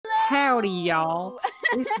Howdy, y'all.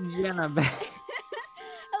 This is Jenna back.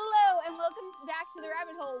 Hello, and welcome back to the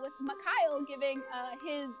rabbit hole with Mikhail giving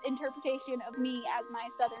his interpretation of me as my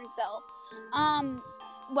southern self.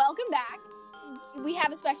 Welcome back. We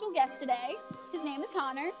have a special guest today. His name is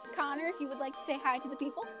Connor. Connor, if you would like to say hi to the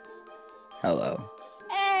people. Hello.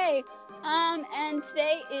 Hey. And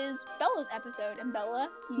today is Bella's episode. And Bella,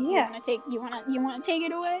 you wanna take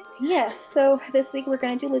it away? Yeah. So this week we're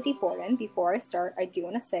gonna do Lizzie Borden. Before I start, I do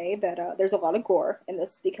want to say that there's a lot of gore in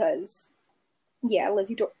this because,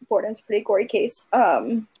 Lizzie Borden's a pretty gory case.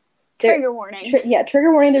 Trigger warning.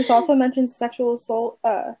 Trigger warning. There's also mentions of sexual assault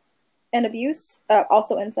and abuse,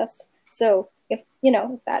 also incest. So if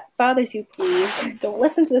that bothers you, please don't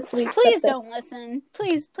listen to this week's Please episode. don't listen.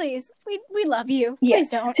 Please. We love you. Please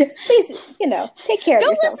don't. Please, take care of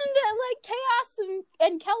Don't yourself. listen to like Chaos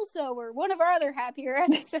and Kelso or one of our other happier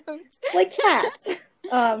episodes. Like Cat.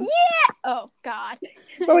 Oh God.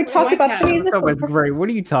 Where we talked about the musical. That was great. What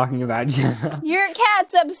are you talking about, Jenna? Your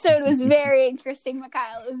Cats episode was very interesting,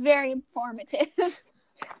 Mikhail. It was very informative.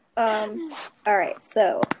 All right,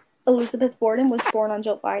 so Elizabeth Borden was born on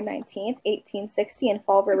July 19th, 1860 in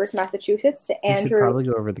Fall Rivers, Massachusetts to You should Andrew. probably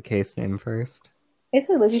go over the case name first. I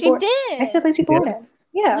said Lizzie She Borden. did. I said Lizzie Borden.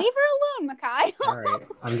 Yeah. Leave her alone, Mikhail. Alright,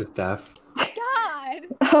 I'm just deaf.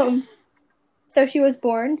 God. So she was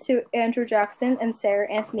born to Andrew Jackson and Sarah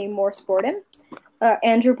Anthony Morse Borden.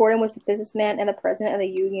 Andrew Borden was a businessman and the president of the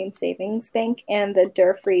Union Savings Bank and the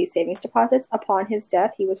Durfee Savings Deposits. Upon his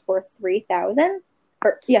death, he was worth $300,000.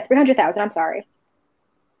 I'm sorry.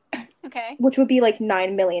 Okay. Which would be like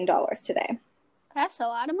 $9 million today. That's a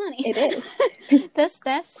lot of money. It is. That's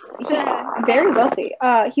Very wealthy.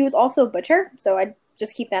 He was also a butcher, so I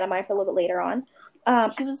just keep that in mind for a little bit later on.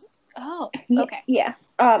 He was. Oh. Okay. Yeah.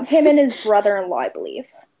 Him and his brother-in-law, I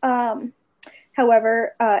believe.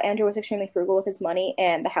 However, Andrew was extremely frugal with his money,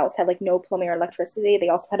 and the house had like no plumbing or electricity. They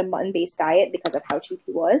also had a mutton-based diet because of how cheap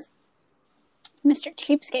he was. Mr.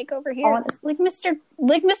 Cheapskate over here. Honestly.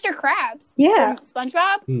 Like Mr. Krabs. Yeah. From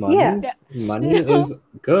SpongeBob. Money? Yeah. Money is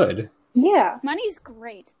good. Yeah. Money's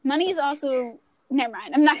great. Money is also. Never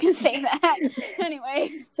mind. I'm not gonna say that.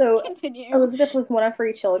 Anyways. So Continue. Elizabeth was one of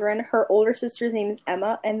 3 children. Her older sister's name is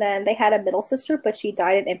Emma, and then they had a middle sister, but she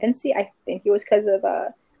died in infancy. I think it was because of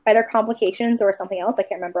either complications or something else. I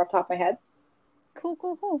can't remember off the top of my head.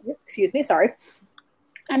 Cool. Excuse me, sorry.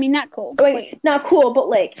 I mean, not cool. Wait, not cool, but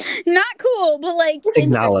like Not cool, but like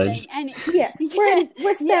Acknowledged. interesting. yeah, Yeah.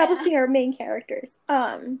 we're establishing our main characters.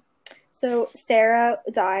 So Sarah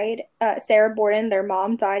died. Sarah Borden, their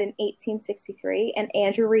mom, died in 1863, and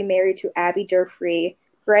Andrew remarried to Abby Durfee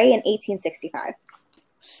Gray in 1865.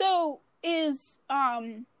 So is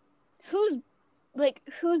whose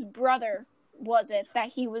brother was it that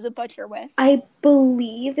he was a butcher with? I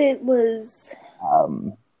believe it was.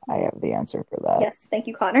 I have the answer for that. Yes, thank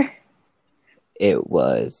you, Connor. It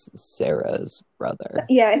was Sarah's brother.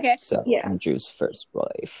 Yeah. Okay. So Yeah. Andrew's first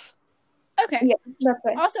wife. Okay. Yeah, that's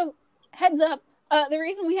right. Also, heads up. The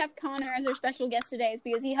reason we have Connor as our special guest today is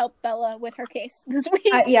because he helped Bella with her case this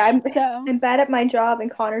week. I'm bad at my job, and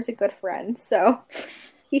Connor's a good friend, so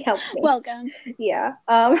he helped me. Welcome. Yeah.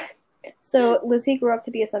 So Lizzie grew up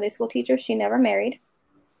to be a Sunday school teacher. She never married.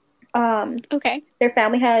 Okay. Their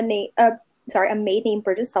family had a maid named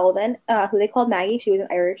Bridget Sullivan, who they called Maggie. She was an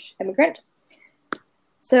Irish immigrant.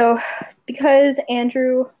 So, because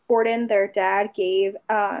Andrew Borden, their dad, gave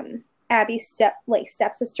Abby's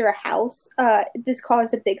stepsister a house, this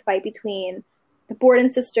caused a big fight between the Borden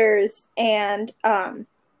sisters and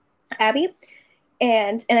Abby.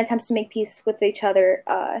 And in attempts to make peace with each other,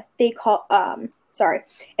 in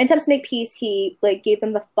attempts to make peace, he gave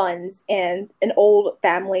them the funds and an old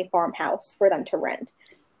family farmhouse for them to rent.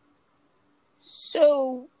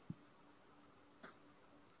 So.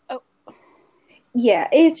 Yeah,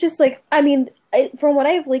 it's just from what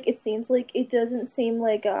I've it seems like it doesn't seem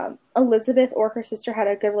like Elizabeth or her sister had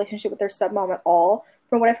a good relationship with their stepmom at all.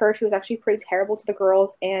 From what I've heard, she was actually pretty terrible to the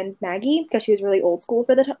girls and Maggie because she was really old school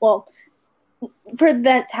for the time. Well, for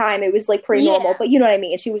that time, it was pretty normal, but you know what I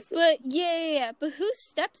mean. She was. But yeah. But whose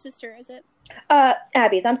stepsister is it?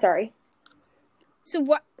 Abby's. I'm sorry. So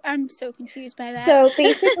what? I'm so confused by that. So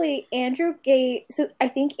basically, I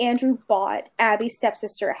think Andrew bought Abby's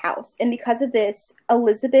stepsister a house, and because of this,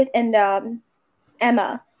 Elizabeth and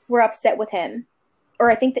Emma were upset with him, or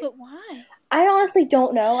I think that. But why? I honestly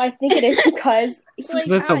don't know. I think it is because Like,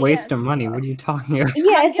 That's a waste yes. of money. What are you talking about?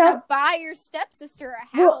 yeah, I'm it's gonna not. buy your stepsister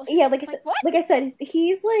a house. Well, yeah, like I said, what? like I said,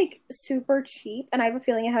 he's like super cheap, and I have a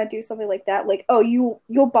feeling I had to do something like that. Like, oh, you'll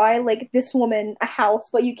buy like this woman a house,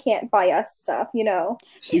 but you can't buy us stuff, you know?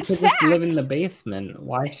 She could just live in the Facts. basement.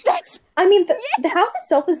 Why? That's I mean, the house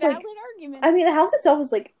itself is valid like, arguments. I mean, the house itself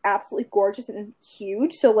is like absolutely gorgeous and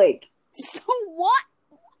huge. So like, so what?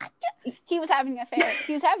 He was having an affair.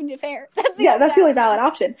 He was having an affair. That's yeah, that's the only valid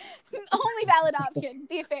option. only valid option.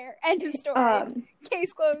 The affair. End of story.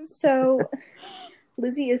 Case closed. So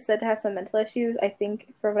Lizzie is said to have some mental issues. I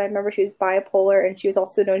think, from what I remember, she was bipolar, and she was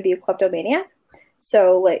also known to be a kleptomaniac.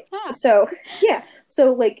 So like, yeah.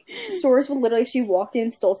 So like, stores would literally, if she walked in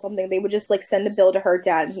and stole something, they would just like send a bill to her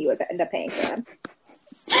dad, and he would end up paying for them.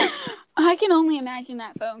 I can only imagine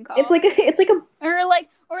that phone call. It's like a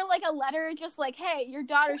or like a letter, just like, hey, your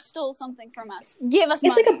daughter stole something from us. Give us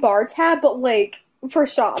it's money. like a bar tab, but like for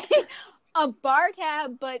shops. A bar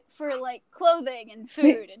tab, but for like clothing and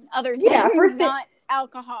food and other things, Yeah, for not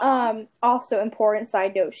alcohol. Also important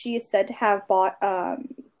side note, she is said to have bought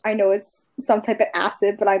I know it's some type of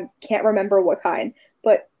acid, but I can't remember what kind.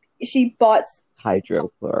 But she bought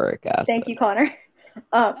Hydrochloric acid. Thank you, Connor.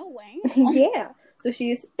 No way. Yeah. So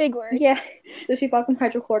she's Big words. yeah. So she bought some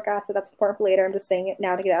hydrochloric acid. That's important for later. I'm just saying it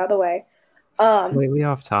now to get out of the way. Slightly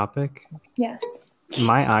off topic. Yes.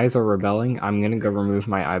 My eyes are rebelling. I'm gonna go remove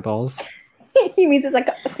my eyeballs. He means it's like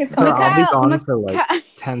he's Or coming. I'll be Mikhail- gone for like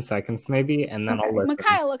 10 seconds maybe, and then I'll listen.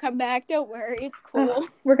 Mikhail will come back. Don't worry. It's cool.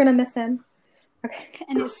 We're gonna miss him. Okay.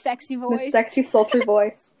 And his sexy His voice. sexy, sultry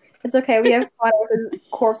voice. It's okay. We have fun with his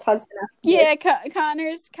corpse husband. Yeah,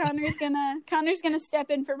 Connor's gonna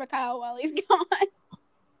step in for Mikhail while he's gone.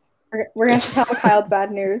 We're gonna have to tell Kyle the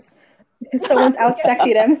bad news. Someone's out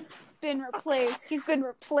sexied him. He's been replaced. He's been Oh,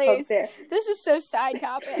 replaced. there. This is so side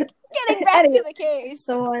topic. Getting back to the case.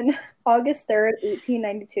 So on August 3rd,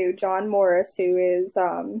 1892, John Morris, who is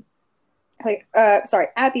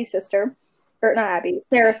Abby's sister, or not Abby,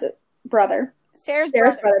 Sarah's brother. Sarah's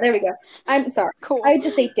brother. brother. There we go. I'm sorry. Cool. I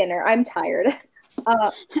just ate dinner. I'm tired.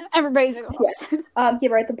 Everybody's exhausted. He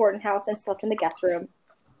arrived at the boarding house and slept in the guest room.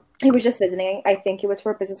 He was just visiting. I think it was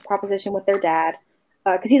for a business proposition with their dad,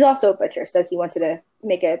 because he's also a butcher, so he wanted to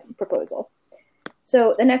make a proposal.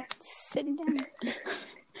 So the next...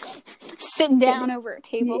 Sitting down over a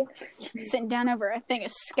table. Yeah. Sitting down over a thing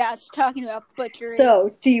of scotch, talking about butchery.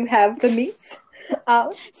 So, do you have the meats? I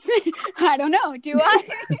don't know. Do I?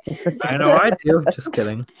 I know I do. Just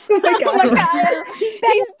kidding. Oh my God. Mikhail,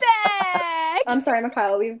 he's back. I'm sorry,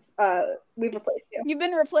 Mikhail. We've replaced you. You've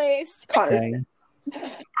been replaced. Connor's.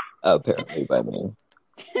 Apparently by me.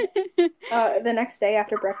 The next day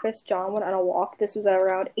after breakfast, John went on a walk. This was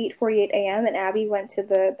around 8:48 a.m. and Abby went to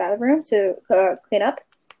the bathroom to clean up,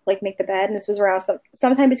 like make the bed. And this was around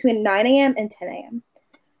sometime between 9 a.m. and 10 a.m.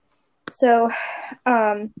 So,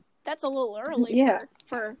 that's a little early. Yeah.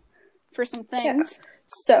 For some things.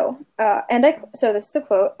 Yeah. So this is a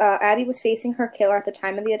quote. Abby was facing her killer at the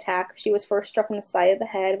time of the attack. She was first struck on the side of the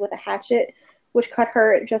head with a hatchet, which cut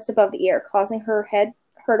her just above the ear, causing her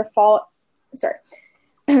to fall.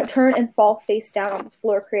 Turn and fall face down on the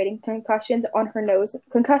floor, creating contusions on her nose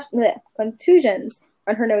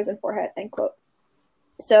and forehead. End quote.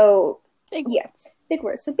 So big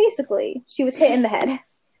words. So basically, she was hit in the head.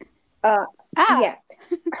 Yeah.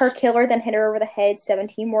 Her killer then hit her over the head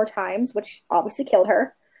 17 more times, which obviously killed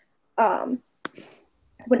her.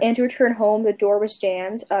 When Andrew returned home, the door was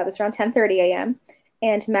jammed. This was around 10:30 a.m.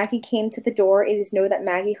 And Maggie came to the door. It is known that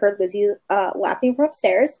Maggie heard Lizzie laughing from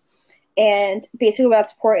upstairs. And basically what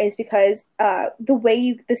that's important is because the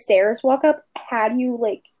way the stairs walk up, had you,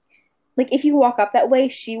 like if you walk up that way,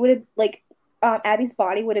 she would have, Abby's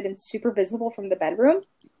body would have been super visible from the bedroom.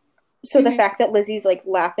 So the fact that Lizzie's,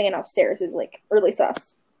 laughing and upstairs is, really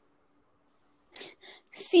sus.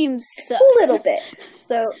 Seems sus. A little bit.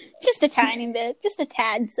 So just a tiny bit. Just a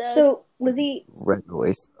tad sus. So Lizzie...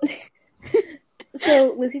 Regularly sus.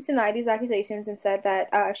 So Lizzie denied these accusations and said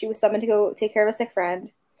that she was summoned to go take care of a sick friend.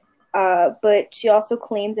 But she also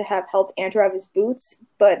claimed to have helped Andrew out of his boots.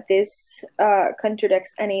 But this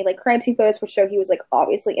contradicts any, crime scene photos which show he was,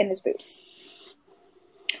 obviously in his boots.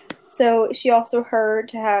 So she also heard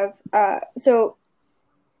to have, so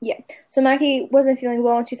Maggie wasn't feeling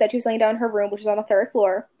well, and she said she was laying down in her room, which is on the 3rd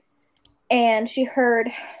floor, and she heard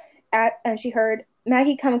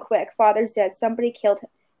Maggie, come quick, father's dead, somebody came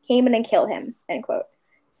in and killed him, end quote.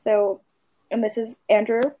 So, and this is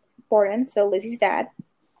Andrew Borden, so Lizzie's dad.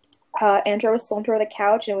 Andrew was slumped over the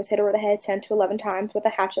couch and was hit over the head 10 to 11 times with a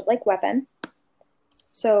hatchet-like weapon.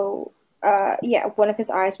 So, one of his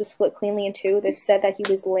eyes was split cleanly in two. They said that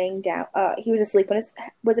he was laying down. He was asleep when he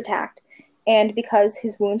was attacked, and because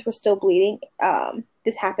his wounds were still bleeding,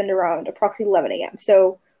 this happened around approximately 11 a.m.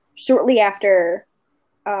 So shortly after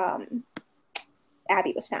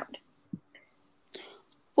Abby was found.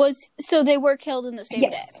 So they were killed in the same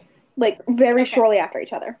day? Like very shortly after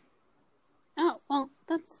each other. Oh, well,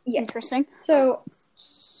 that's interesting. So,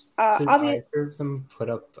 did either of them put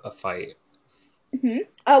up a fight?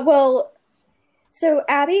 So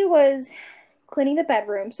Abby was cleaning the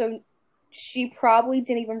bedroom, so she probably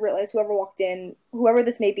didn't even realize whoever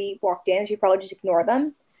this may be walked in, she probably just ignored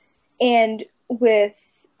them. And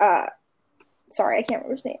with, sorry, I can't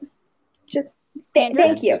remember his name. Just,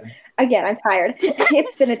 thank you. Again, I'm tired.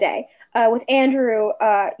 It's been a day. With Andrew,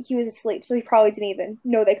 he was asleep, so he probably didn't even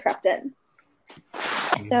know they crept in.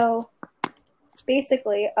 So,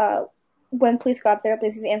 basically, when police got there,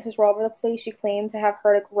 Lizzie's answers were all over the place. She claimed to have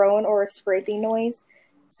heard a groan or a scraping noise,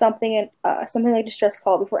 something like distress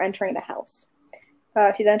call before entering the house.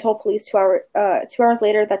 She then told police 2 hours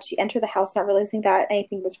later that she entered the house not realizing that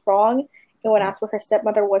anything was wrong. And when asked where her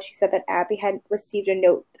stepmother was, she said that Abby had received a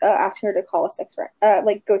note asking her to call a sick friend,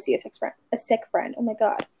 go see a sick friend. Oh my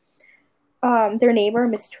god. Their neighbor,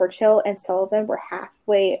 Miss Churchill, and Sullivan were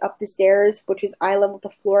halfway up the stairs, which is eye level with the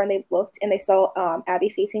floor, and they looked and they saw Abby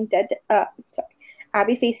facing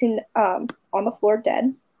on the floor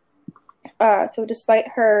dead. So despite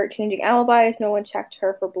her changing alibis, no one checked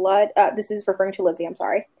her for blood. This is referring to Lizzie, I'm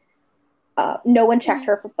sorry. No one checked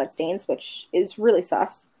her for bloodstains, which is really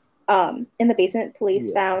sus. In the basement,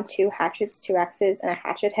 police found 2 hatchets, 2 axes, and a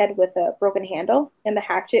hatchet head with a broken handle. And the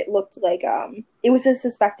hatchet looked like it was a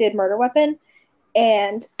suspected murder weapon.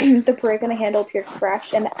 And the break on the handle appeared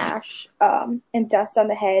fresh, and the ash and dust on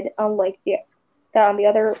the head, unlike that on the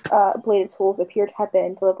other bladed tools, appeared to have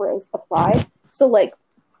been deliberately applied. So, like,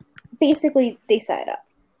 basically, they set it up,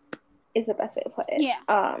 is the best way to put it.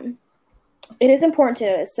 Yeah. It is important to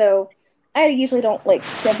notice. So, I usually don't,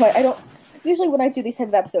 usually when I do these type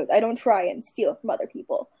of episodes, I don't try and steal from other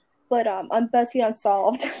people. But on BuzzFeed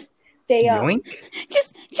Unsolved, they yoink?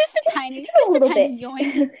 Just a tiny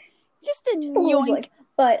yoink. Just a yoink.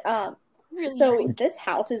 But really so yoink. This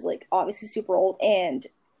house is like obviously super old, and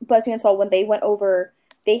BuzzFeed Unsolved, when they went over,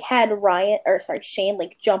 they had Shane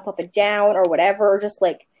like jump up and down or whatever, or just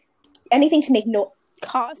like anything to make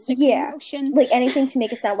caustic commotion. Like anything to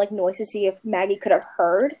make it sound like noise to see if Maggie could have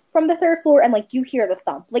heard from the 3rd floor, and like you hear the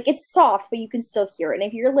thump. Like it's soft, but you can still hear it. And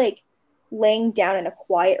if you're like laying down in a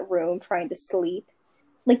quiet room trying to sleep,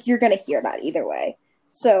 like you're gonna hear that either way.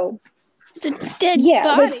 So it's a dead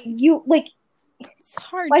body. It's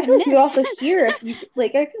hard. I feel like you also hear if you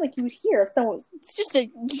like. I feel like you would hear if someone was. It's just a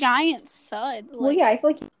giant thud. Well, yeah, I feel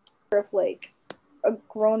like you hear if like a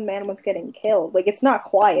grown man was getting killed. Like it's not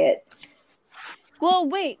quiet. Well,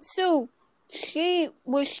 wait. So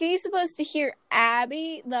was she supposed to hear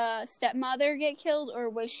Abby, the stepmother, get killed, or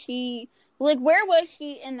was she like where was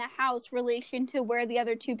she in the house relation to where the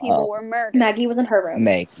other 2 people were murdered? Maggie was in her room.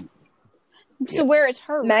 So where is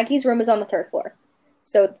her room? Maggie's room is on the 3rd floor.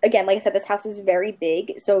 So again, like I said, this house is very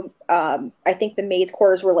big. So I think the maid's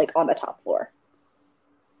quarters were like on the top floor.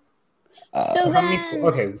 So then,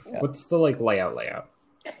 what's the like layout?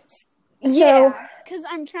 So, because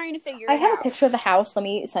I'm trying to figure I it have out. a picture of the house. Let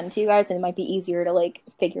me send it to you guys, and it might be easier to like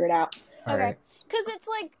figure it out. Okay. Because it's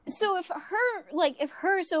like, so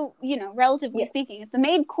so, you know, relatively speaking, if the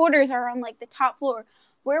maid quarters are on like the top floor,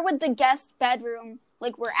 where would the guest bedroom,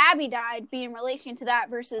 like where Abby died, be in relation to that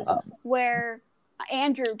versus where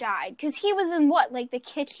Andrew died? Because he was in what, like the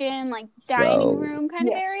kitchen, like dining room kind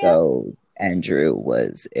of area? So Andrew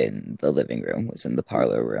was in the living room, was in the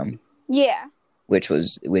parlor room. Yeah. Which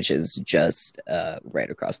is just right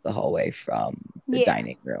across the hallway from the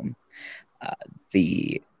dining room.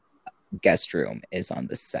 The guest room is on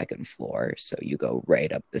the 2nd floor, so you go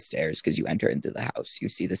right up the stairs because you enter into the house. You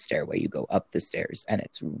see the stairway, you go up the stairs, and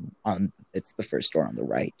it's the first door on the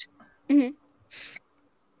right. Mm-hmm.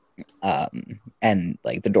 And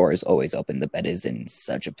like the door is always open. The bed is in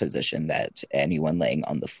such a position that anyone laying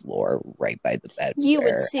on the floor right by the bed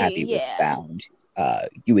where Abby was found,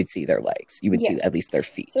 you would see their legs. You would see at least their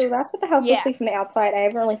feet. So that's what the house looks like from the outside. I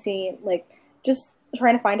haven't really seen, like, just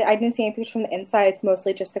trying to find it. I didn't see any pictures from the inside. It's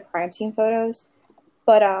mostly just the crime scene photos.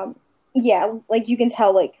 But, like, you can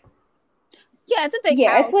tell, like... Yeah, it's a big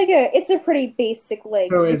house. It's a pretty basic,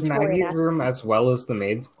 like... So is Maggie's room as well as the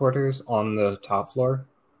maid's quarters on the top floor?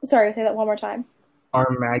 Sorry, say that one more time. Are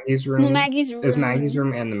Maggie's room... Well, Maggie's room... Is Maggie's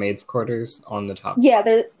room and the maid's quarters on the top floor? Yeah,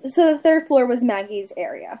 floor? So the 3rd floor was Maggie's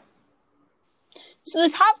area. So the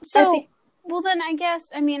top... So Well, then I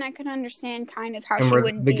guess, I could understand kind of how And she were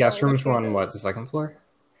wouldn't the be guest able to rooms hear were on what, the those. second floor?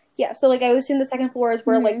 Yeah, so like I assume the second floor is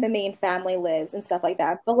where like Mhm. the main family lives and stuff like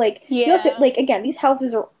that. But like you have Yeah. to like again, these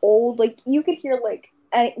houses are old. Like you could hear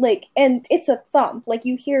and it's a thump. Like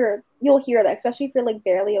you'll hear that, especially if you're like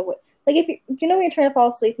barely awake. Like if you know when you're trying to fall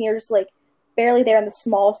asleep and you're just like barely there and the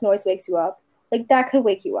smallest noise wakes you up, like that could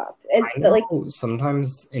wake you up. And I know like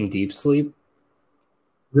sometimes in deep sleep.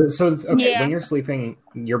 So okay, Yeah. when you're sleeping,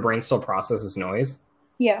 your brain still processes noise,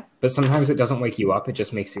 yeah, but sometimes it doesn't wake you up. It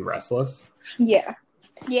just makes you restless. yeah.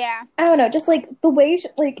 Yeah. I don't know, just like the way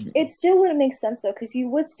like it still wouldn't make sense though, because you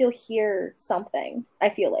would still hear something. I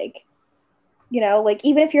feel like, like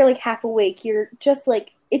even if you're like half awake, you're just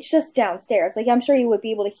like it's just downstairs. Like I'm sure you would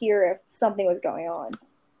be able to hear if something was going on.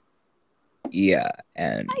 Yeah,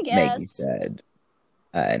 and I guess.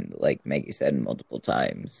 Maggie said multiple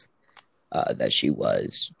times that she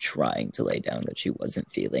was trying to lay down, that she wasn't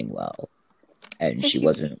feeling well. And So she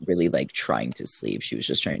wasn't really like trying to sleep. She was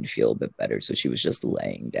just trying to feel a bit better. So she was just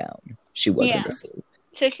laying down. She wasn't Yeah. asleep.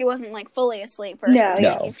 So she wasn't like fully asleep versus No, like,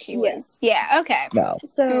 yeah. if she Yes. was. Yeah, okay. No.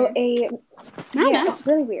 So I don't know. it's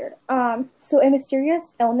really weird. So a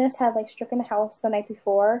mysterious illness had like stricken the house the night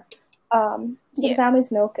before. So Yeah. the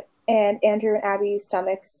family's milk and Andrew and Abby's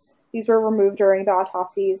stomachs, these were removed during the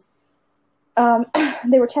autopsies.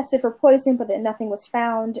 They were tested for poison, but then nothing was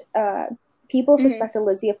found. People suspected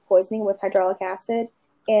Lizzie of poisoning with hydraulic acid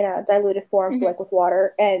in a diluted form, so like with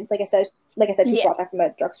water. And like I said, she brought that from a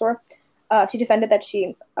drugstore. She defended that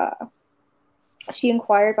she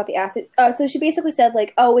inquired about the acid. So she basically said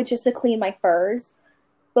like, "Oh, it's just to clean my furs,"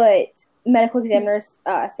 but medical examiners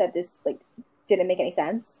said this like didn't make any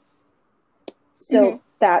sense. So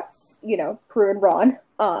that's proven wrong.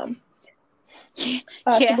 So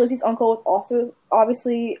Lizzie's uncle was also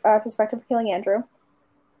obviously suspected of killing Andrew.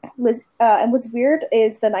 And what's weird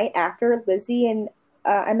is the night after, Lizzie and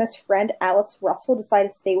Emma's friend Alice Russell decided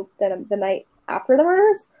to stay with them the night after the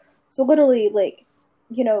murders. So literally, like,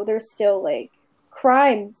 there's still like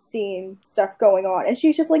crime scene stuff going on, and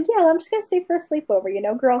she's just like, "Yeah, I'm just gonna stay for a sleepover,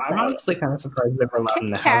 girls' I'm night." honestly kind of surprised they were allowed in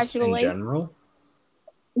the house in Casually. general.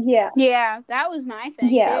 Yeah, Yeah, that was my thing.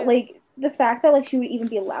 yeah, too. like the fact that like she would even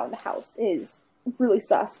be allowed in the house is really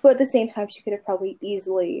sus. But at the same time, she could have probably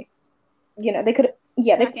easily, they could.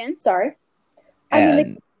 Yeah, Snuck in? Sorry.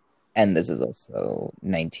 And this is also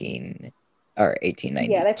 1892.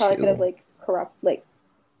 Yeah, they probably could have like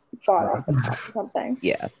bought off the house or something.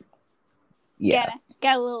 Yeah.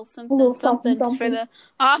 Got a little something for the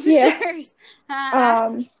officers.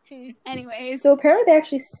 Yeah. Anyways. So apparently they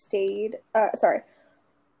actually stayed.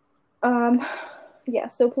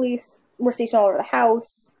 So police were stationed all over the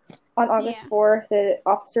house. On August 4th, the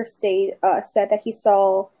officer said that he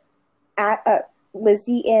saw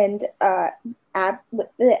Lizzie and Alice.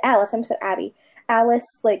 I said Abby.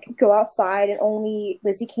 Alice like go outside, and only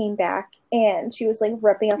Lizzie came back, and she was like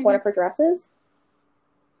ripping up one of her dresses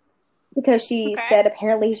because she said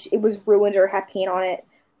apparently it was ruined or had paint on it.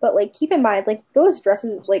 But like keep in mind, like those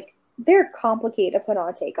dresses, like they're complicated to put on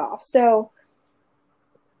and take off. So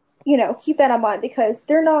keep that in mind because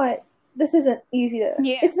they're not. This isn't easy to.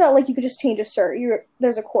 Yeah. It's not like you could just change a shirt.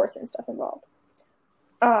 There's a course and stuff involved.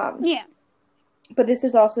 Yeah. But this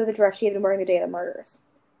was also the dress she had been wearing the day of the murders.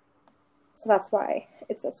 So that's why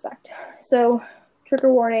it's suspect. So,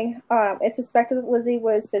 trigger warning. It's suspected that Lizzie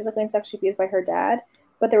was physically and sexually abused by her dad,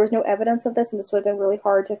 but there was no evidence of this, and this would have been really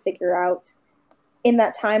hard to figure out in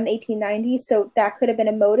that time, the 1890s. So that could have been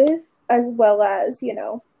a motive, as well as,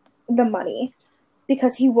 the money,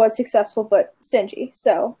 because he was successful but stingy.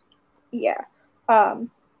 So, yeah.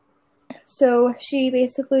 So she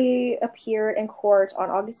basically appeared in court on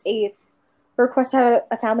August 8th. Her request to have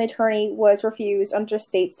a family attorney was refused under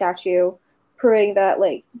state statute, proving that,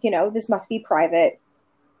 this must be private.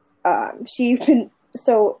 She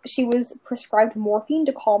was prescribed morphine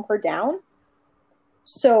to calm her down.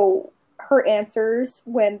 So her answers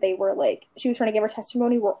when she was trying to give her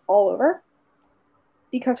testimony were all over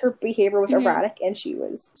because her behavior was erratic and she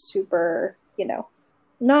was super,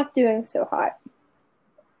 not doing so hot.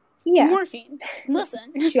 Yeah. Morphine.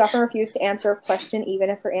 Listen. She often refused to answer a question,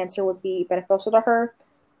 even if her answer would be beneficial to her.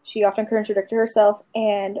 She often contradicted herself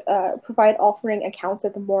and provided altering accounts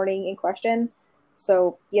of the morning in question.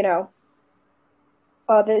 So,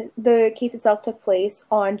 the case itself took place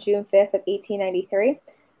on June 5th of 1893.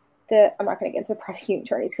 I'm not going to get into the prosecuting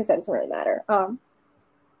attorneys because that doesn't really matter. Sorry,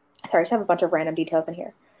 I just have a bunch of random details in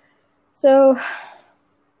here. So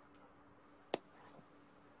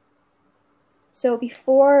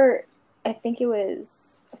before, I think it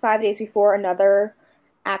was 5 days before, another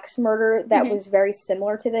axe murder that was very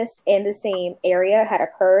similar to this in the same area had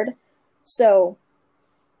occurred. So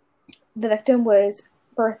the victim was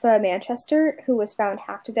Bertha Manchester, who was found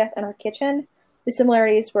hacked to death in her kitchen. The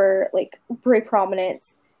similarities were like pretty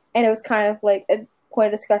prominent, and it was kind of like a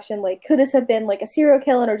point of discussion, like could this have been like a serial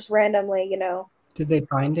killer or just randomly, Did they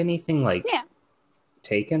find anything like Yeah.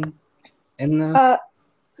 taken in the?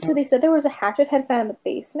 So they said there was a hatchet head found in the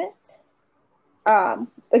basement.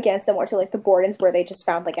 Again, similar to like the Bordens, where they just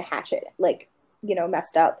found like a hatchet, like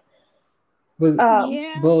messed up. Was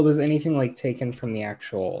Yeah. well, was anything like taken from the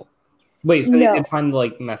actual? Wait, so No. they did find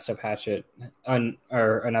like messed up hatchet,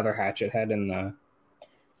 or another hatchet head in the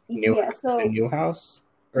new the new house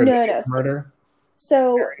or No, the no. murder?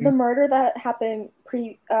 So the murder that happened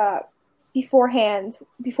beforehand,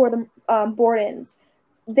 before the Bordens,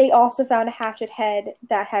 they also found a hatchet head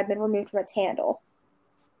that had been removed from its handle.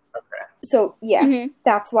 Okay. So yeah, Mhm.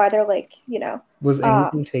 that's why they're like, Was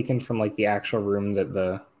anything taken from like the actual room that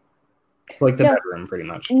the No. bedroom, pretty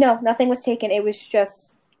much? No, nothing was taken. It was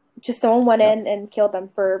just someone went in and killed them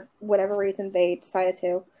for whatever reason they decided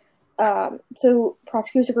to. So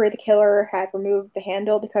prosecutors agreed the killer had removed the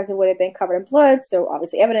handle because it would have been covered in blood, so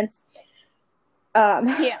obviously evidence.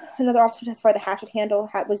 Yeah. Another officer testified the hatchet handle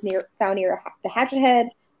was found near the hatchet head,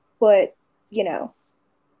 but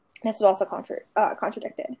this was also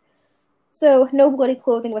contradicted. So no bloody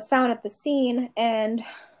clothing was found at the scene, and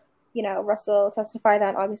Russell testified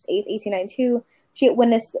that on August 8th, 1892, she had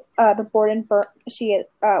witnessed the Borden burn. She had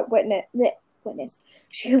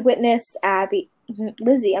witnessed Abby.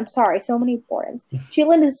 Lizzie, I'm sorry, so many Bordens.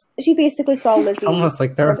 She basically saw Lizzie. It's almost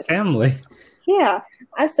like they're a family. Yeah,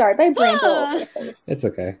 I'm sorry, my brain's all over the place. It's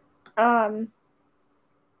okay.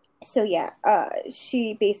 So yeah,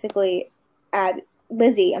 she basically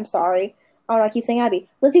Lizzie. I'm sorry. I don't know. I keep saying Abby.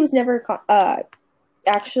 Lizzie was never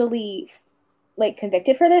actually like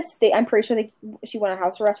convicted for this. I'm pretty sure she went on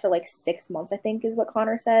house arrest for like 6 months. I think is what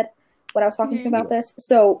Connor said when I was talking to him about this.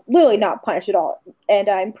 So literally not punished at all. And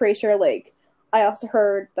I'm pretty sure like I also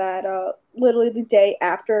heard that literally the day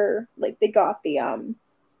after like they got the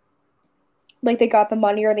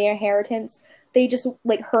money or the inheritance, they just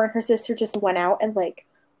like her and her sister just went out and like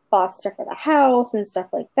bought stuff for the house and stuff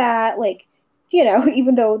like that. Like,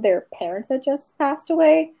 even though their parents had just passed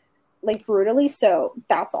away, like brutally. So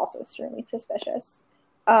that's also extremely suspicious.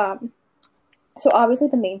 So obviously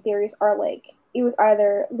the main theories are like it was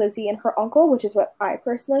either Lizzie and her uncle, which is what I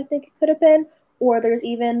personally think it could have been, or there's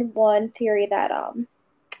even one theory that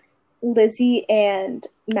Lizzie and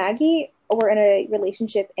Maggie were in a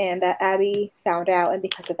relationship and that Abby found out, and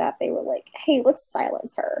because of that they were like, hey, let's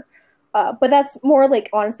silence her. But that's more like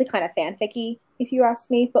honestly kind of fanficky if you ask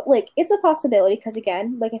me, but like it's a possibility because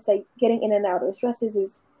again, like I said, getting in and out of those dresses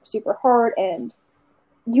is super hard, and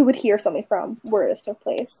you would hear something from where this took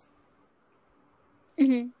place.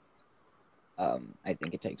 Mm-hmm. I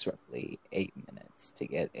think it takes roughly 8 minutes to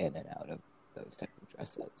get in and out of those type of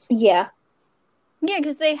dresses. Yeah,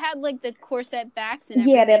 because they had like the corset backs and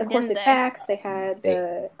they had the everything, corset backs, they had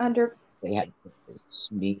the under, They had the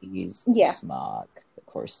smeeze, Yeah. the smock, the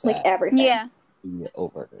corset, like everything. Yeah.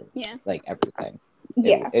 over, Yeah. like everything.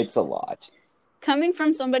 Yeah. It's a lot. Coming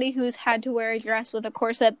from somebody who's had to wear a dress with a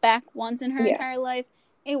corset back once in her Yeah. entire life,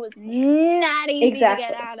 it was not easy Exactly.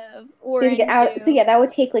 to get out of. Or So to get out, into. that would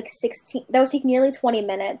take like 16. That would take nearly 20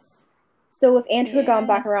 minutes. So if Andrew had gone Yeah.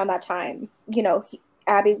 back around that time,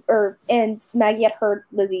 Abby and Maggie had heard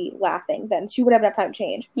Lizzie laughing, then she would have enough time to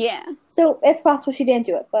change. Yeah. So it's possible she didn't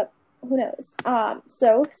do it, but who knows?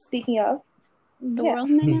 So speaking of, The yeah. world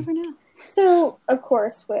may never know. So of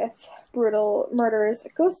course, with brutal murders,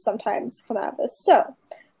 ghosts sometimes come out of this. So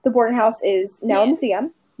the Borden house is now a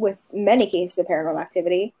museum with many cases of paranormal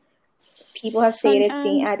activity. People have Fun stated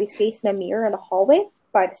seeing times. Abby's face in a mirror in the hallway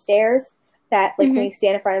by the stairs. That like Mhm. when you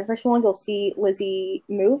stand in front of the first one, you'll see Lizzie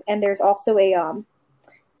move. And there's also a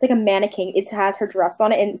it's like a mannequin. It has her dress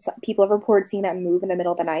on it, and people have reported seeing that move in the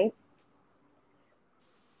middle of the night.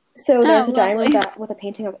 So there's a dining room lovely. with a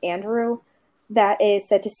painting of Andrew that is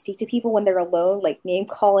said to speak to people when they're alone, like name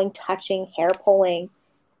calling, touching, hair pulling,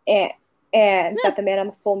 and that the man on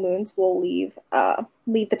the full moons will leave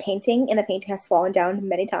the painting, and the painting has fallen down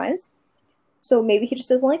many times. So maybe he just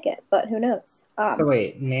doesn't like it, but who knows? So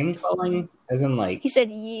wait, name calling as in like, He said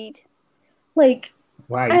yeet. Like,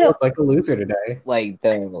 wow, I you don't- look like a loser today. Like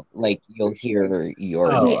you'll hear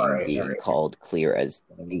your Oh, name alright, being alright. called clear as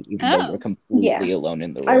day, even though Oh. you're completely Yeah. alone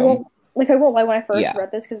in the room. I won't lie, when I first Yeah.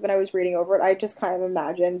 read this, because when I was reading over it, I just kind of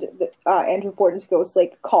imagined that Andrew Borden's ghost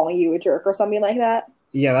like calling you a jerk or something like that.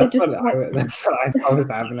 Yeah, Like, that's just that's what I thought was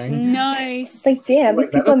happening. Nice. Like, damn, these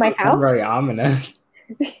Like, that people in my doesn't sound house. very ominous.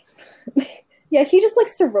 Yeah, he just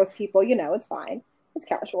likes to roast people. It's fine. It's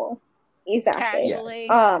casual. Exactly. Casually.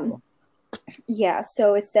 Yeah,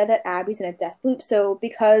 so it's said that Abby's in a death loop. So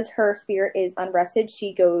because her spirit is unrested,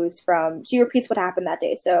 she repeats what happened that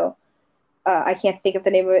day. So I can't think of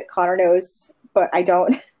the name of it. Connor knows, but I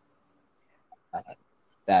don't.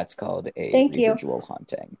 That's called a residual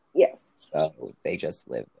haunting. Yeah. So they just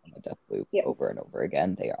live in a death loop over and over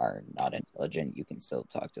again. They are not intelligent. You can still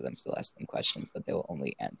talk to them, still ask them questions, but they will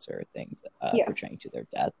only answer things pertaining to their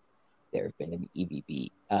death. There have been an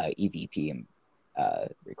EVP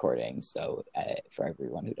recording. So for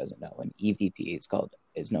everyone who doesn't know, an EVP is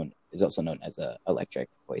also known as a electric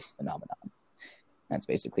voice phenomenon. That's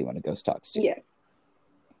basically when a ghost talks to you.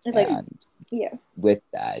 And with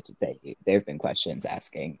that, there have been questions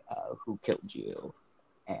asking who killed you,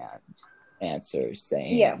 and answers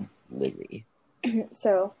saying Lizzie.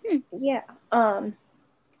 So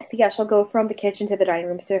she'll go from the kitchen to the dining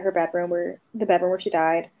room to her bedroom, where she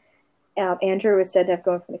died. Andrew was said to have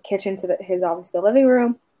gone from the kitchen to the living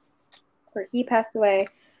room, where he passed away.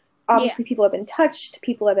 Obviously, people have been touched,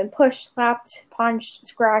 people have been pushed, slapped, punched,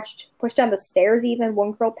 scratched, pushed down the stairs. Even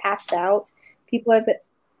one girl passed out. People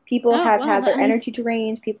have had their energy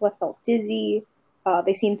drained. People have felt dizzy.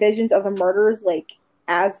 They've seen visions of the murderers, like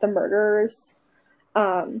as the murderers,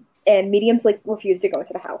 and mediums refuse to go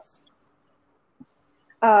into the house.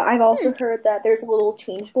 I've also heard that there's a little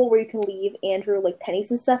change bowl where you can leave Andrew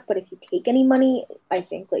pennies and stuff, but if you take any money, I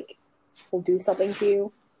think he'll do something to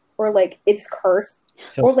you, or it's cursed,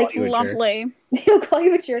 or lovely. He'll call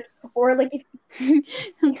you a jerk, or if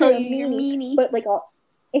he'll tell you you're meanie. But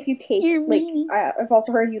if you take I've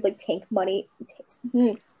also heard you take money.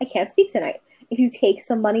 I can't speak tonight. If you take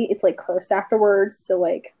some money, it's cursed afterwards. So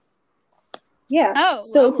yeah. Oh,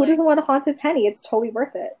 so lovely. Who doesn't want a haunted penny? It's totally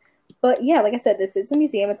worth it. But yeah, like I said, this is a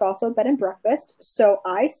museum. It's also a bed and breakfast. So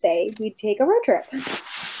I say we take a road trip.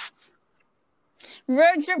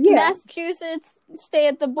 Road trip to Massachusetts. Stay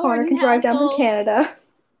at the boarding Connor can drive down from Canada.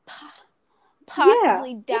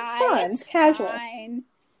 Possibly die. It's fun. It's casual. Fine.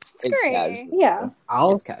 It's great. Casual. Yeah.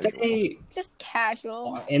 I'll stay just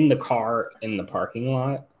casual in the car in the parking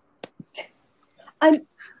lot.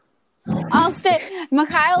 I'll stay.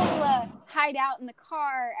 Mikhail will hide out in the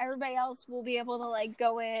car. Everybody else will be able to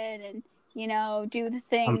go in and do the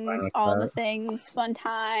things, all the things, fun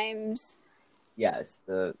times. Yes,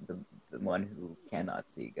 the one who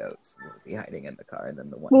cannot see ghosts will be hiding in the car, and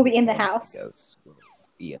then the one will who be in the can house. See ghosts will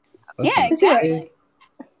be in the house. Yeah, exactly.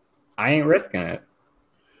 I ain't risking it.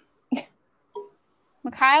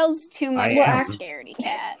 Mikhail's too much of a scaredy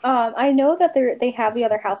cat. I know that they have the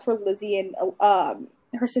other house where Lizzie and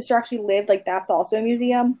her sister actually lived. That's also a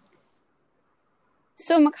museum.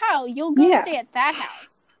 So Mikhail, you'll go stay at that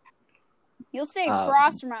house. You'll stay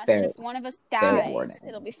across from us, and if one of us dies,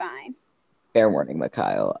 it'll be fine. Fair warning,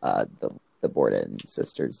 Mikhail. The Borden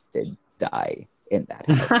sisters did die in that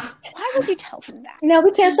house. Why would you tell him that? No, we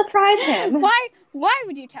can't surprise him. Why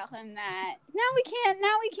would you tell him that? Now we can't.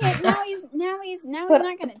 Now he's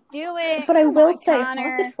not gonna do it. But I will say,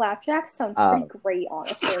 haunted flapjack sounds pretty great,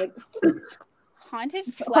 honestly.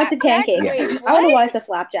 Haunted pancakes. Wait, I don't know why I said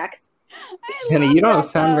flapjacks. Jenny, you don't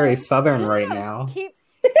sound very southern right now. Keep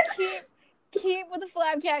with the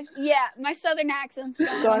flapjacks. Yeah, my southern accent's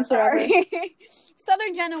gone. Gone forever.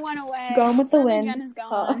 Southern Jenna went away. Gone with the wind. Jenna's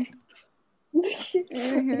gone.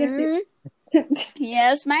 Mm-hmm.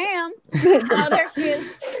 Yes, ma'am. Oh, there she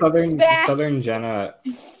is. Southern Jenna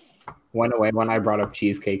went away when I brought up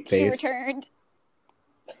cheesecake paste. She returned.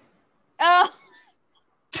 Oh,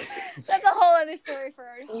 that's a whole other story for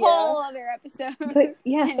a whole other episode. But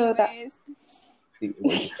yeah, so that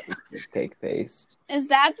cheesecake paste. Is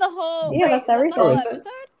that the whole? Yeah, that's everything. The whole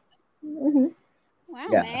episode. Mm-hmm. Wow,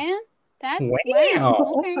 man, that's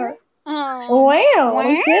wow. Okay. Oh, wow!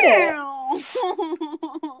 We did it.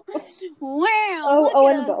 Wow! Oh,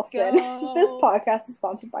 Owen Wilson. This podcast is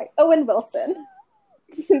sponsored by Owen Wilson.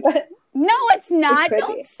 No, it's not.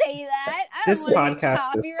 Don't say that. This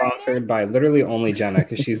podcast is sponsored by literally only Jenna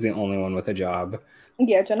because she's the only one with a job.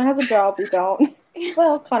 Yeah, Jenna has a job. We don't.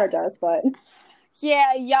 Well, Connor does, but.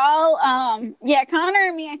 Yeah, y'all. Connor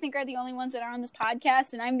and me, I think, are the only ones that are on this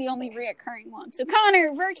podcast, and I'm the only reoccurring one. So,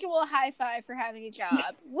 Connor, virtual high five for having a job.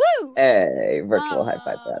 Woo! Hey, virtual high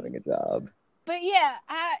five for having a job. But yeah,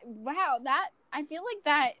 I feel like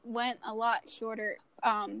that went a lot shorter.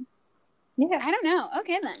 Yeah, I don't know.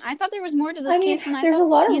 Okay, then I thought there was more to this case than I thought. There's a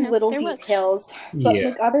lot of little details, but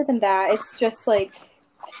other than that, it's just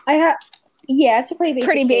it's a pretty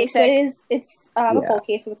basic. Case, but it's a cold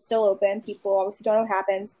case, so it's still open. People obviously don't know what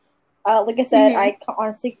happens. Like I said, I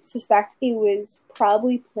honestly suspect it was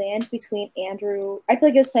probably planned between Andrew. I feel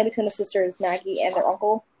like it was planned between the sisters, Maggie, and their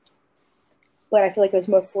uncle. But I feel like it was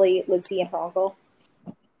mostly Lizzie and her uncle.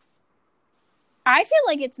 I feel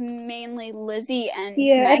like it's mainly Lizzie and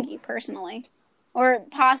Maggie, personally. Or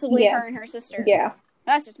possibly her and her sister. Yeah.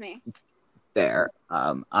 That's just me. Fair.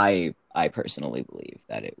 I personally believe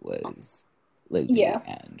that it was Lizzie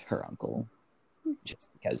and her uncle. Just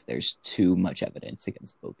because there's too much evidence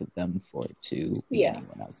against both of them for it to be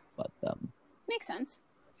anyone else but them. Makes sense.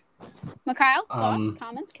 Mikhail, thoughts,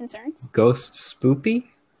 comments, concerns? Ghost spoopy?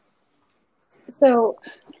 So...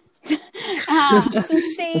 some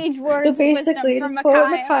sage words so basically, from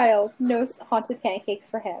Mikhail, no haunted pancakes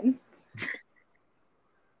for him.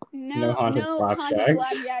 No haunted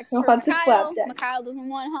flapjacks. No haunted flapjacks. Mikhail doesn't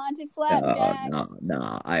want haunted flapjacks.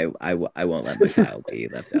 No. I won't let Mikhail be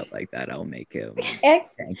left out like that. I'll make him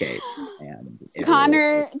pancakes. And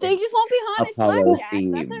Connor, they just won't be haunted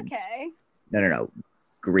flapjacks. That's okay. No.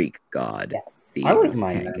 Greek god. Yes. I wouldn't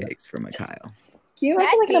mind pancakes for Mikhail. Can you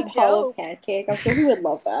imagine like an Apollo pancake? I'm sure he would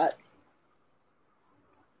love that.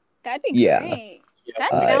 That'd be great.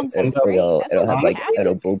 That sounds great. It'll have like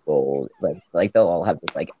edible gold, like they'll all have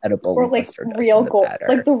this like edible or like real gold,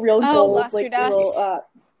 like the real gold, luster like dust. Real,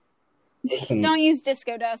 don't use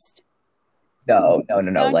disco dust. No,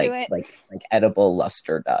 like edible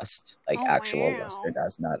luster dust, like actual luster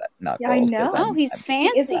dust, not gold. I know. Oh, he's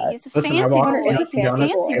fancy. He's a fancy boy. He's a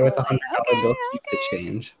fancy boy. With $100 bill to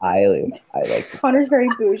change. I like. Connor's very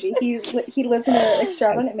bougie. He lives in an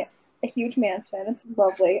extravagant, a huge mansion. It's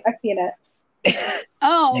lovely. I've seen it.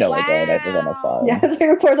 Oh, no, wow. I don't. I live on a phone. Yeah, he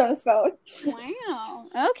records on his phone. Wow.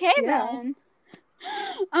 Okay, then.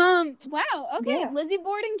 Wow. Okay, Lizzie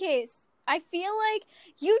Borden case. I feel like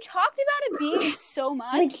you talked about it being so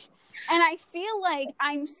much, and I feel like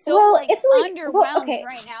I'm so underwhelmed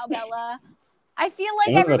right now, Bella. I feel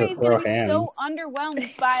like everybody's gonna be so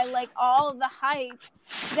underwhelmed by like all of the hype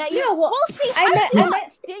that you. When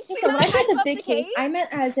I said it's a big case, I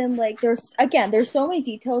meant as in like there's so many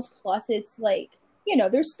details. Plus, it's like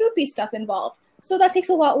there's spoopy stuff involved, so that takes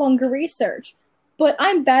a lot longer research. But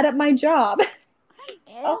I'm bad at my job.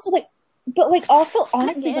 Also,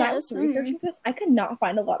 honestly, when I was researching this, I could not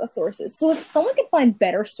find a lot of sources. So if someone can find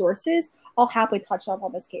better sources, I'll happily touch up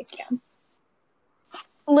on this case again.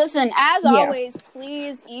 Listen, as always,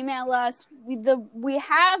 please email us. We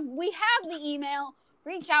have the email.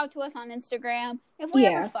 Reach out to us on Instagram if we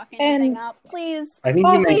ever fuck anything up. Please. I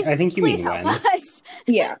think you mean help when. Us.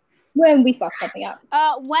 Yeah. When we fuck something up.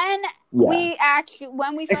 When we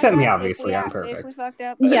except me, obviously, I'm perfect. If we fucked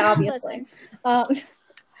up, yeah, obviously.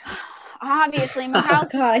 Obviously, Mikhail's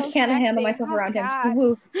God, I can't handle myself around him. Just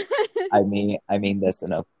woo. I mean this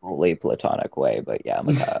in a fully platonic way, but yeah,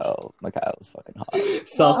 Mikhail's fucking hot.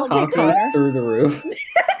 Self-confidence through the roof.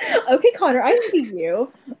 Okay, Connor, I see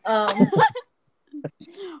you.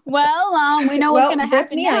 Well, we know what's gonna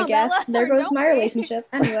happen me, now, I guess. Bella. There goes my relationship.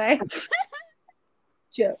 Anyway.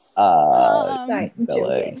 Joke.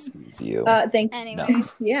 Bella, excuse you. Thank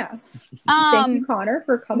Anyways. Yeah. Thank you, Connor,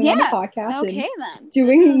 for coming on the podcast and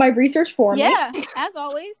doing my research for me. Yeah, as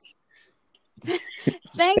always.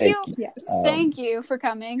 Thank you. Yes. Thank you for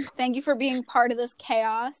coming. Thank you for being part of this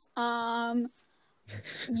chaos. Yeah,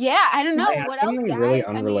 I don't know what else, guys. Really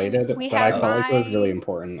unrelated, but I felt like it was really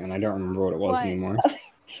important, and I don't remember what it was anymore. I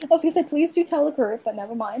was gonna say, please do tell the group, but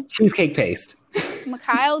never mind. Cheesecake paste.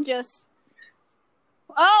 Mikhail just.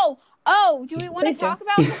 Oh! Do we want to talk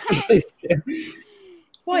about that?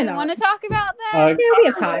 Why not? Do we want to talk about that? Yeah, we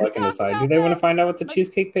have time. Do they want to find out what the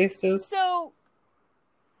cheesecake paste is? So,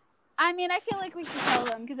 I mean, I feel like we should tell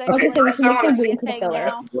them because I was going to say we should see a thing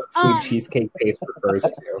now. What food cheesecake paste refers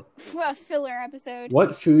to? A filler episode.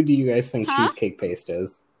 What food do you guys think cheesecake paste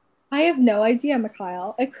is? I have no idea,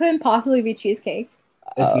 Mikhail. It couldn't possibly be cheesecake.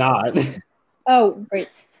 It's not. Oh, right.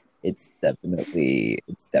 It's definitely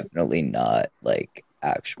not like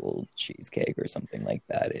actual cheesecake or something like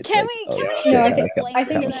that. It's can like, we I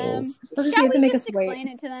think it to them? Shall we just explain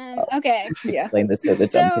it to them? Okay. Explain this to the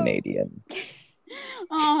dumb Canadian.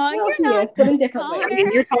 Oh, you're not. But in different ways. I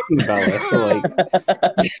mean, you're talking about it, so like.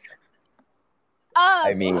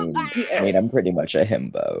 I mean, I'm pretty much a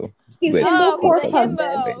himbo. He's a course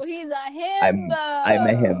husband. He's a himbo. I'm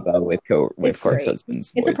a himbo with course husband's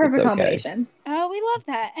voice. It's a perfect combination. Oh, we love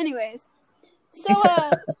that. Anyways, so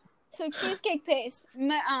cheesecake paste.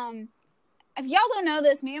 If y'all don't know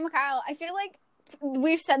this, me and Mikhail, I feel like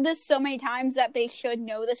we've said this so many times that they should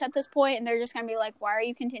know this at this point, and they're just gonna be like, "Why are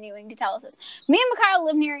you continuing to tell us this?" Me and Mikhail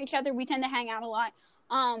live near each other. We tend to hang out a lot.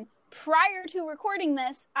 Prior to recording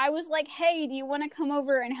this, I was like, "Hey, do you want to come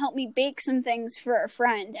over and help me bake some things for a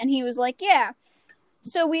friend?" And he was like, "Yeah."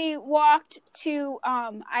 So we walked to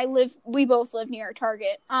we both live near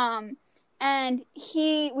Target. And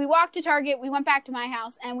we walked to Target, we went back to my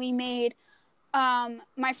house, and we made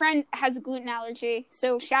my friend has a gluten allergy,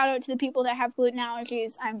 so shout out to the people that have gluten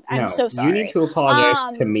allergies. I'm so sorry. You need to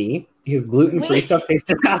apologize to me because gluten-free stuff tastes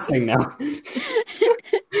disgusting now.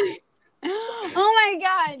 Oh my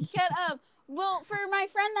god, shut up. Well, for my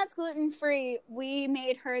friend that's gluten-free, we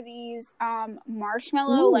made her these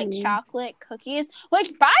marshmallow like chocolate cookies,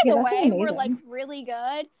 which by the way were like really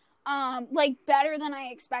good. Like better than I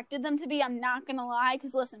expected them to be. I'm not gonna lie,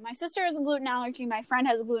 because listen, my sister has a gluten allergy, my friend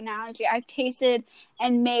has a gluten allergy. I've tasted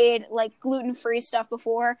and made like gluten-free stuff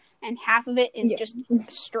before, and half of it is just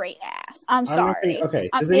straight ass. I'm sorry. Okay,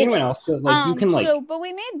 does anyone else feel like you can like? But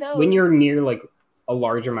we made those when you're near like a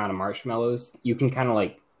large amount of marshmallows, you can kind of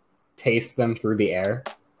like taste them through the air.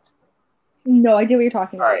 No idea what you're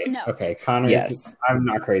talking about. Right. No. Okay, Connor. Yes. I'm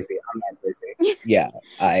not crazy. Yeah.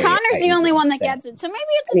 Connor's the only one that gets it, so maybe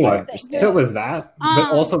it's a good thing. So it was that,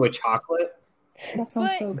 but also with chocolate. That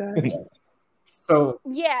sounds so good. So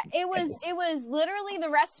yeah, it was literally the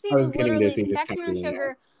recipe was literally confectioner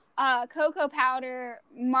sugar, cocoa powder,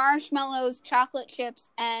 marshmallows, chocolate chips,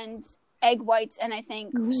 and egg whites, and I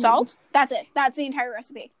think salt. That's it. That's the entire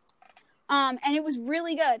recipe. And it was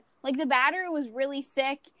really good. Like the batter was really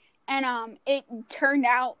thick, and it turned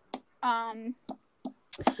out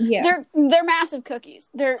they're massive cookies.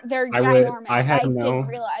 They're ginormous. I didn't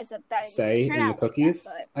realize that say in the cookies.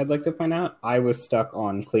 Like that, I'd like to point out I was stuck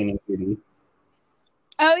on cleaning duty.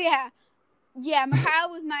 Oh yeah.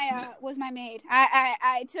 Mikhail was my maid.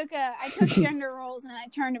 I took gender roles and I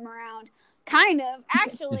turned him around. Kind of.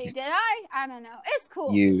 Actually, did I? I don't know. It's cool.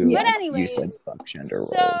 But anyways, you said fuck gender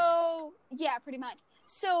roles. So yeah, pretty much.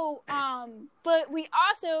 So but we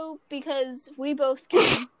also, because we both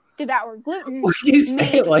can devour gluten, why do you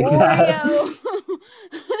say it like that?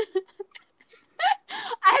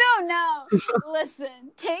 I don't know.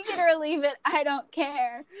 Listen, take it or leave it. I don't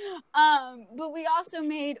care. But we also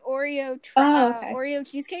made Oreo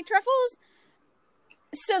cheesecake truffles.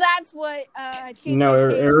 So that's what cheesecake. No,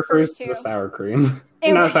 it refers to the sour cream.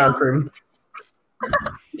 Not sour cream.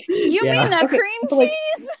 You mean the cream cheese?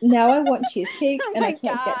 Like, now I want cheesecake, and I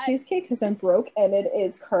can't get cheesecake because I'm broke, and it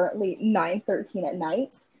is currently 9:13 at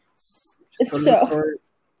night. So.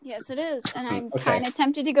 Yes, it is, and I'm kind of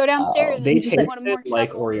tempted to go downstairs. They tasted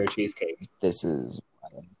like Oreo cheesecake. This is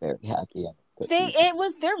very hacky.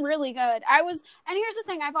 They're really good. And here's the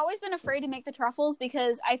thing, I've always been afraid to make the truffles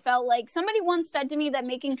because I felt like somebody once said to me that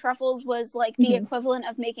making truffles was like the equivalent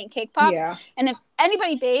of making cake pops. Yeah. And if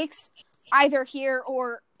anybody bakes, either here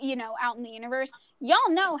or, out in the universe, y'all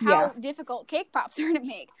know how difficult cake pops are to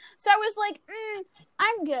make. So I was like,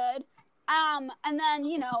 I'm good. And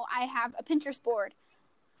then, I have a Pinterest board.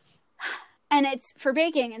 And it's for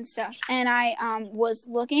baking and stuff. And I was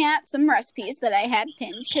looking at some recipes that I had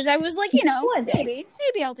pinned because I was like, maybe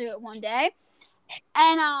I'll do it one day.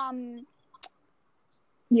 And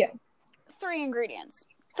 3 ingredients.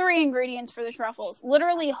 3 ingredients for the truffles.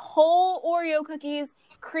 Literally whole Oreo cookies,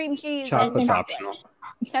 cream cheese, and chocolate. Optional.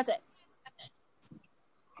 That's it.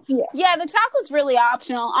 Yeah, the chocolate's really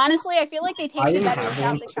optional. Honestly, I feel like they tasted better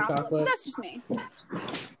without the chocolate. But that's just me.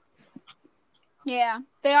 Yeah,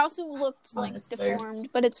 they also looked like deformed,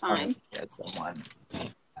 but it's fine. As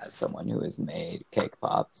someone who has made cake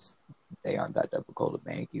pops, they aren't that difficult to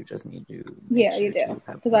make. You just need to you do.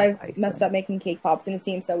 Because I've messed up making cake pops, and it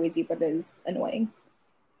seems so easy, but it is annoying.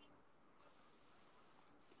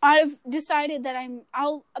 I've decided that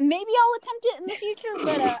I'll attempt it in the future,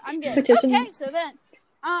 but I'm good. Petition. Okay, so then,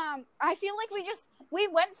 I feel like we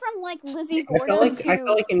went from like Lizzie Borden to I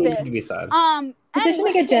feel like it needs to be said. Petition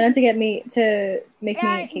to get Jenna to make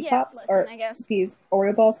me cake pops or I guess these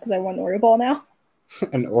Oreo balls because I want an Oreo ball now.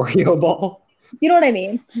 An Oreo ball? You know what I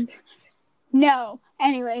mean? No.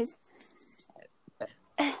 Anyways.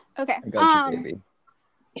 Okay. I got you, baby.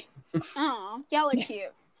 Oh, y'all are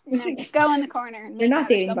cute. Go in the corner. And you're not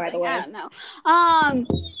dating, by the way. I don't know.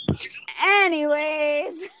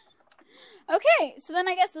 Anyways. Okay, so then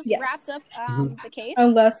I guess this wraps up the case.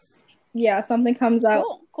 Unless, something comes out.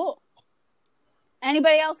 Cool.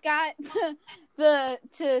 Anybody else got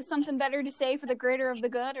something better to say for the greater of the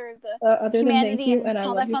good or the other humanity than thank you and I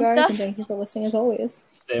love you guys and thank you for listening as always.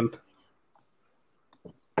 Simp.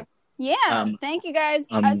 Yeah, thank you guys.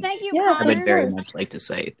 Thank you, Connor. I would very much like to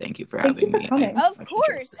say thank you for having me. Of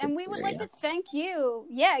course, and we would like to thank you.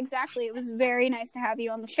 Yeah, exactly. It was very nice to have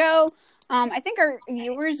you on the show. I think our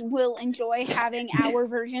viewers will enjoy having our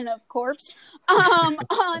version of Corpse on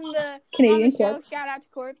the Canadian show. Corpse. Shout out to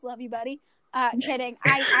Corpse, love you, buddy. Kidding.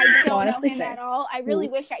 I don't know him at all. I really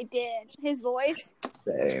wish I did. His voice,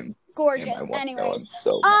 same. Gorgeous. I want anyways,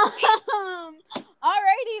 so much.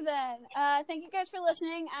 Alrighty then. Thank you guys for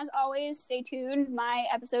listening. As always, stay tuned. My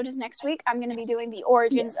episode is next week. I'm going to be doing the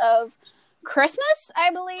origins of Christmas,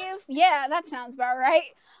 I believe. Yeah, that sounds about right.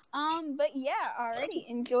 But yeah, alrighty.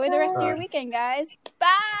 Enjoy the rest of your weekend, guys.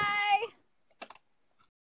 Bye!